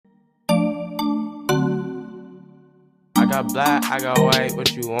got black, I got white,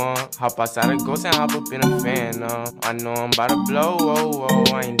 what you want? Hop outside a ghost and hop up in a fan, I know I'm about to blow, whoa, whoa,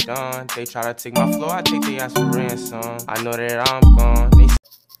 I ain't done. They try to take my flow, I take the ass for ransom. I know that I'm gone.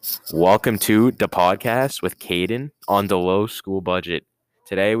 Welcome to the podcast with Caden on the low school budget.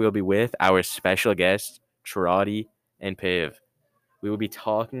 Today we'll be with our special guests, Trotty and Piv. We will be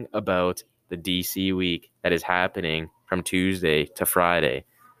talking about the DC week that is happening from Tuesday to Friday,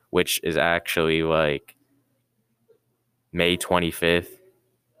 which is actually like May 25th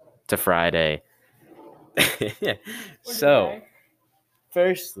to Friday. So,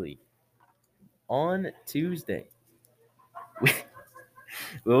 firstly, on Tuesday,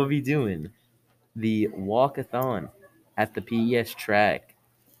 we'll be doing the walkathon at the PES track.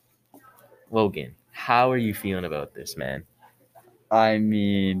 Logan, how are you feeling about this, man? I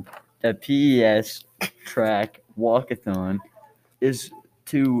mean, the PES track walkathon is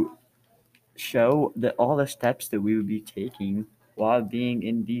to show that all the steps that we would be taking while being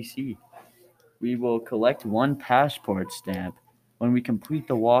in DC. We will collect one passport stamp when we complete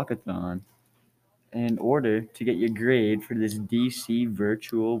the walkathon. In order to get your grade for this DC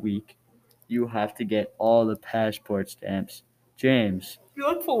virtual week, you have to get all the passport stamps. James. You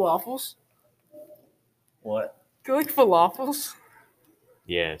like falafels? What? Do you like falafels?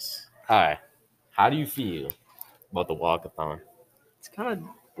 Yes. Hi. How do you feel about the walkathon? It's kind of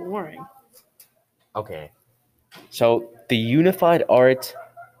boring. Okay. So the unified art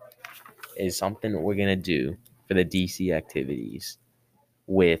is something we're going to do for the DC activities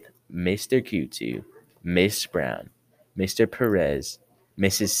with Mr. Kutu, Miss Brown, Mr. Perez,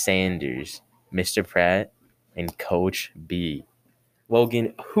 Mrs. Sanders, Mr. Pratt, and Coach B.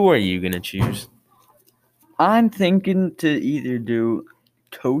 Logan, who are you going to choose? I'm thinking to either do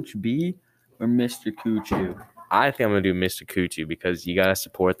Coach B or Mr. Kuchu. I think I'm going to do Mr. Kutu because you got to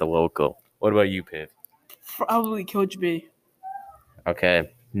support the local. What about you, Piv? Probably Coach B.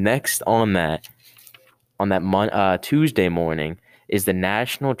 Okay. Next on that Tuesday morning is the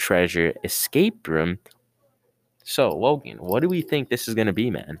National Treasure Escape Room. So, Logan, what do we think this is going to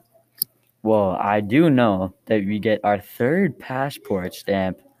be, man? Well, I do know that we get our third passport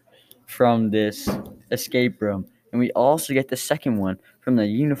stamp from this escape room, and we also get the second one from the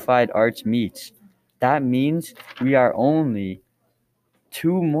Unified Arts Meets. That means we are only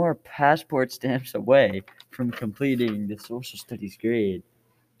 2 more passport stamps away from completing the social studies grade.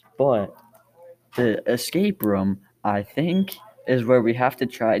 But the escape room, I think, is where we have to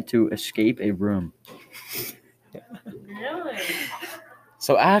try to escape a room. Really?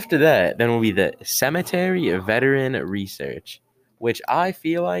 So after that, then will be the Cemetery Veteran Research, which I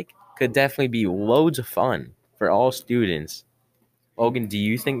feel like could definitely be loads of fun for all students. Logan, do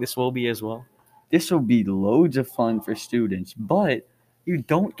you think this will be as well? This will be loads of fun for students, but you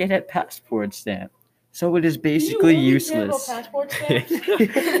don't get a passport stamp. So it is basically useless. Passport stamps?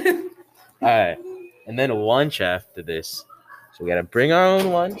 All right. And then lunch after this. So we got to bring our own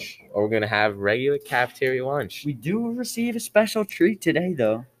lunch or we're going to have regular cafeteria lunch. We do receive a special treat today,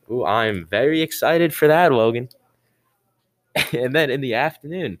 though. Ooh, I'm very excited for that, Logan. And then in the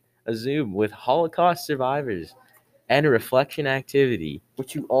afternoon, a Zoom with Holocaust survivors and a reflection activity.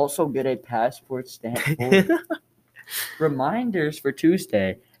 Which you also get a passport stamp for. Reminders for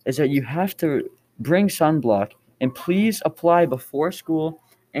Tuesday is that you have to bring sunblock and please apply before school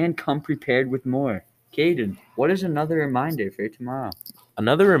and come prepared with more. Caden, what is another reminder for tomorrow?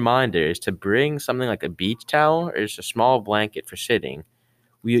 Another reminder is to bring something like a beach towel or just a small blanket for sitting.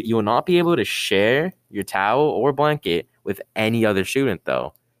 You will not be able to share your towel or blanket with any other student,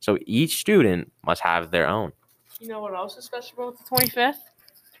 though. So each student must have their own. You know what else is special about the 25th?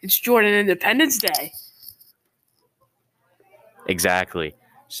 It's Jordan Independence Day. Exactly.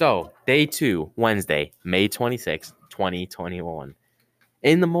 So, day 2, Wednesday, May 26th, 2021.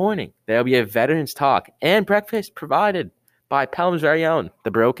 In the morning, there'll be a veterans talk and breakfast provided by Pelham's very own,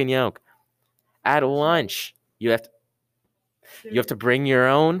 the Broken Yoke. At lunch, you have to bring your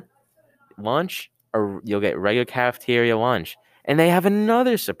own lunch or you'll get regular cafeteria lunch. And they have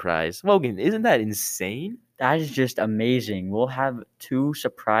another surprise. Logan, isn't that insane? That is just amazing. We'll have 2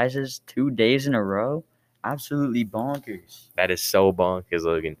 surprises 2 days in a row. Absolutely bonkers. That is so bonkers,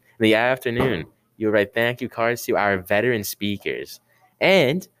 Logan. In the afternoon, you'll write thank you cards to our veteran speakers.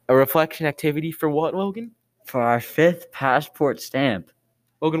 And a reflection activity for what, Logan? For our 5th passport stamp.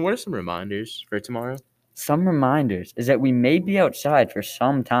 Logan, what are some reminders for tomorrow? Some reminders is that we may be outside for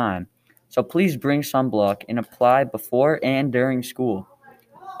some time, so please bring sunblock and apply before and during school.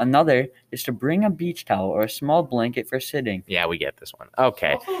 Another is to bring a beach towel or a small blanket for sitting. Yeah, we get this one.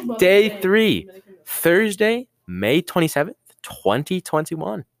 Okay. Day 3, Thursday, May 27th,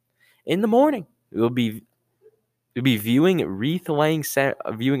 2021. In the morning, it will be We'll be viewing a wreath laying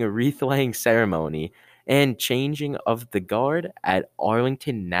ceremony and changing of the guard at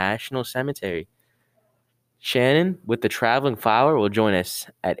Arlington National Cemetery. Shannon, with the traveling flower, will join us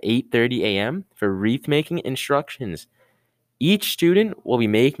at 8:30 a.m. for wreath making instructions. Each student will be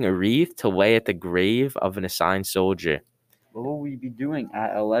making a wreath to lay at the grave of an assigned soldier. What will we be doing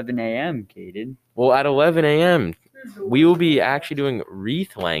at 11 a.m., Caden? Well, at 11 a.m., we will be actually doing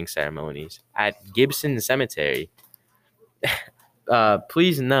wreath laying ceremonies at Gibson Cemetery.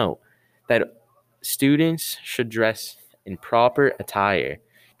 Please note that students should dress in proper attire.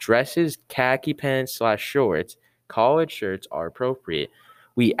 Dresses, khaki pants / shorts, collared shirts are appropriate.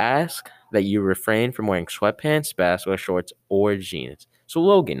 We ask that you refrain from wearing sweatpants, basketball shorts, or jeans. So,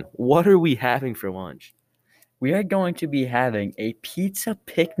 Logan, what are we having for lunch? We are going to be having a pizza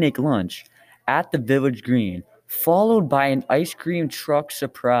picnic lunch at the Village Green, followed by an ice cream truck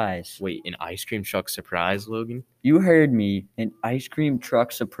surprise. Wait, an ice cream truck surprise, Logan? You heard me, an ice cream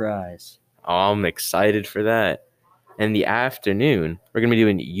truck surprise. Oh, I'm excited for that. In the afternoon, we're going to be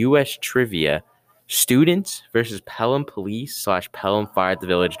doing U.S. trivia, students versus Pelham Police / Pelham Fire at the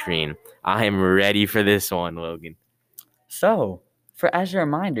Village Green. I am ready for this one, Logan. So, as a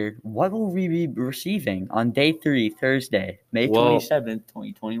reminder, what will we be receiving on day 3, Thursday, May 27th,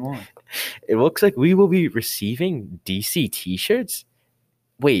 2021? It looks like we will be receiving DC t-shirts.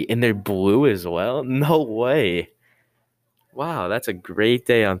 Wait, and they're blue as well? No way. Wow, that's a great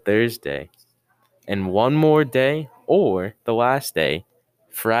day on Thursday. And one more day, or the last day,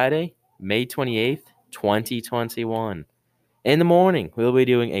 Friday, May 28th, 2021. In the morning, we'll be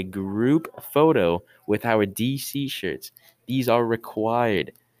doing a group photo with our DC shirts. These are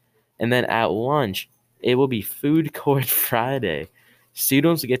required. And then at lunch, it will be Food Court Friday.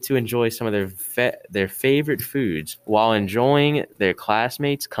 Students get to enjoy some of their favorite foods while enjoying their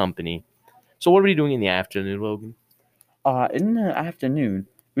classmates' company. So what are we doing in the afternoon, Logan? In the afternoon,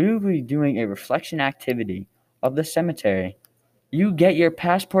 we will be doing a reflection activity of the cemetery. You get your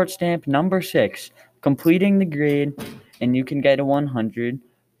passport stamp number 6, completing the grade, and you can get a 100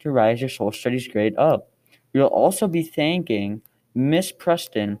 to rise your social studies grade up. You'll also be thanking Miss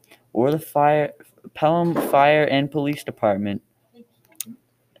Preston or the Pelham Fire and Police Department.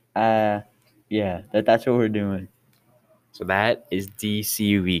 That's what we're doing. So that is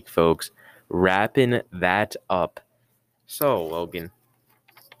DC week, folks. Wrapping that up. So, Logan.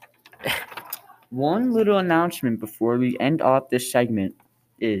 One little announcement before we end off this segment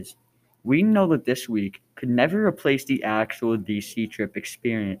is we know that this week could never replace the actual DC trip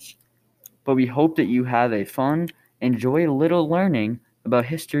experience, but we hope that you have a fun, enjoy a little learning about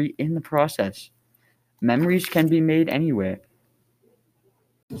history in the process. Memories can be made anywhere.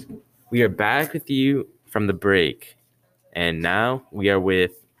 We are back with you from the break, and now we are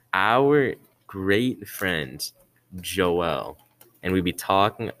with our great friend, Joel, and we'll be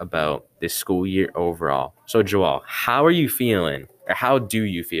talking about this school year overall. So, Joel, how are you feeling, or how do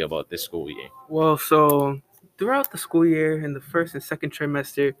you feel about this school year? Well, so throughout the school year in the first and second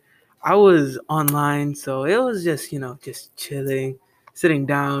trimester, I was online, so it was just, just chilling, sitting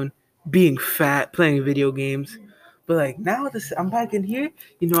down, being fat, playing video games. But like now I'm back in here,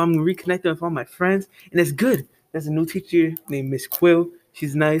 I'm reconnecting with all my friends, and it's good. There's a new teacher named Miss Quill.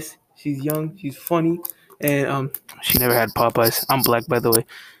 She's nice, she's young, she's funny, and she never had Popeyes. I'm black, by the way.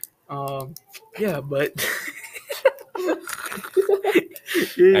 But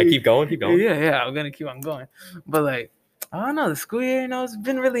Keep going. Yeah, I'm gonna keep on going. But like, I don't know, the school year, it's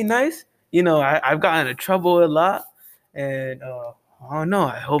been really nice. I've gotten into trouble a lot, and I don't know.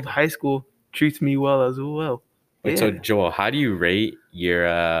 I hope high school treats me well as well. Wait, so Joel, how do you rate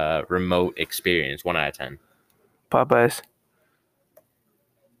your remote experience, 1 out of 10? Popeyes.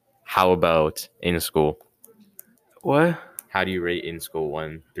 How about in school? What? How do you rate in school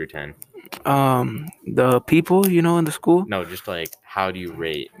 1 through 10? The people, in the school. No, just like how do you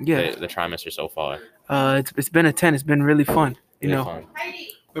rate the trimester so far? It's been a 10. It's been really fun. Fun.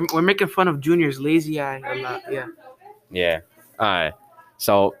 We're making fun of juniors' lazy eye a lot. Yeah. Yeah. All right.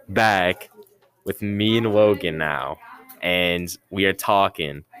 So back with me and Logan now, and we are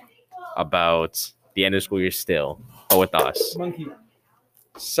talking about the end of school year still, but with us. Monkey.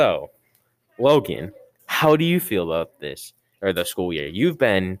 So, Logan, how do you feel about this or the school year? You've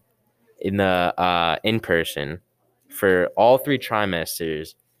been in the in person for all 3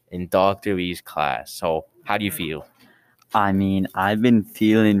 trimesters in Dr. Lee's class. So, how do you feel? I mean, I've been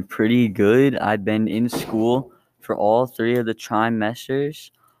feeling pretty good. I've been in school for all 3 of the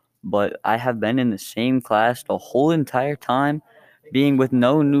trimesters, but I have been in the same class the whole entire time, being with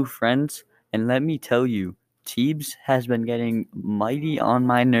no new friends. And let me tell you, Teebs has been getting mighty on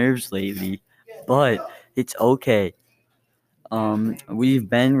my nerves lately, but It's okay. We've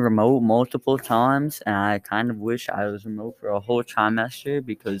been remote multiple times, and I kind of wish I was remote for a whole trimester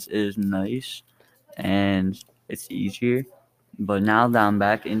because it is nice and it's easier. But now that I'm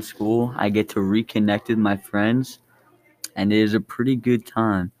back in school, I get to reconnect with my friends, and it is a pretty good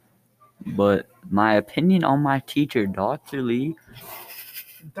time. But my opinion on my teacher, Dr. Lee,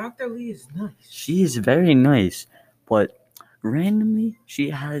 Dr. Lee is nice. she is very nice, but randomly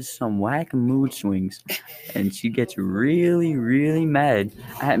she has some whack mood swings, and she gets really, really mad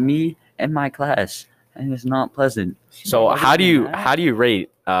at me and my class, and it's not pleasant. So Other how do than you that- how do you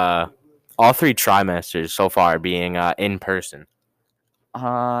rate all 3 trimesters so far being in person?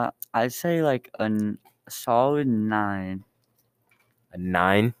 I'd say like a solid 9. A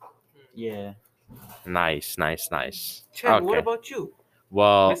 9. Yeah. Nice. Chad, what Okay. about you,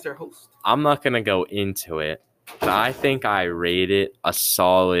 Well, Mr. Host? I'm not gonna go into it, but I think I rate it a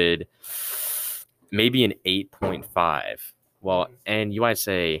solid, maybe an 8.5. Well, and you might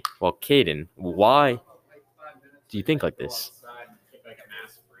say, well, Caden, why do you think like this?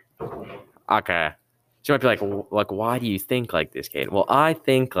 Okay. So you might be like, why do you think like this, Caden? Well, I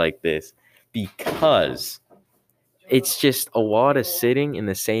think like this because it's just a lot of sitting in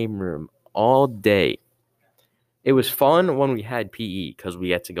the same room all day. It was fun when we had PE because we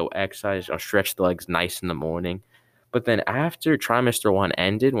had to go exercise or stretch the legs nice in the morning. But then after trimester 1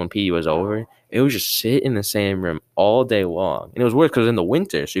 ended, when PE was over, it was just sit in the same room all day long. And it was worse because in the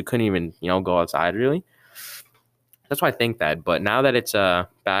winter, so you couldn't even, go outside really. That's why I think that. But now that it's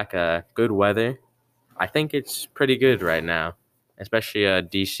back good weather, I think it's pretty good right now. Especially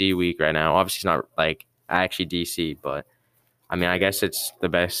DC week right now. Obviously, it's not like actually DC, but I mean, I guess it's the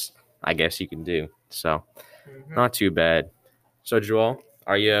best I guess you can do. So, not too bad. So, Joel,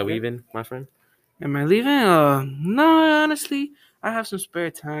 are you leaving, my friend? Am I leaving? No, honestly, I have some spare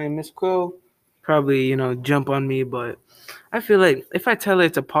time. Miss Quill probably, jump on me, but I feel like if I tell her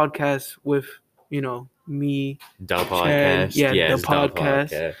it's a podcast with, me, The Chen, podcast. yeah, Yes, the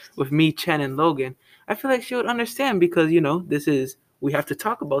podcast with me, Chen, and Logan, I feel like she would understand because, we have to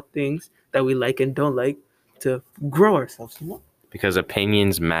talk about things that we like and don't like to grow ourselves. Because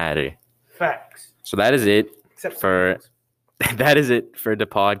opinions matter. Facts. So that is it Except for that is it for the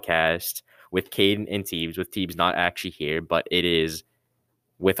podcast with Caden and Teebs, with Teebs not actually here, but it is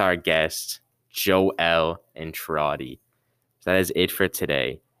with our guests, Joel and Trotty. So that is it for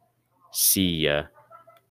today. See ya.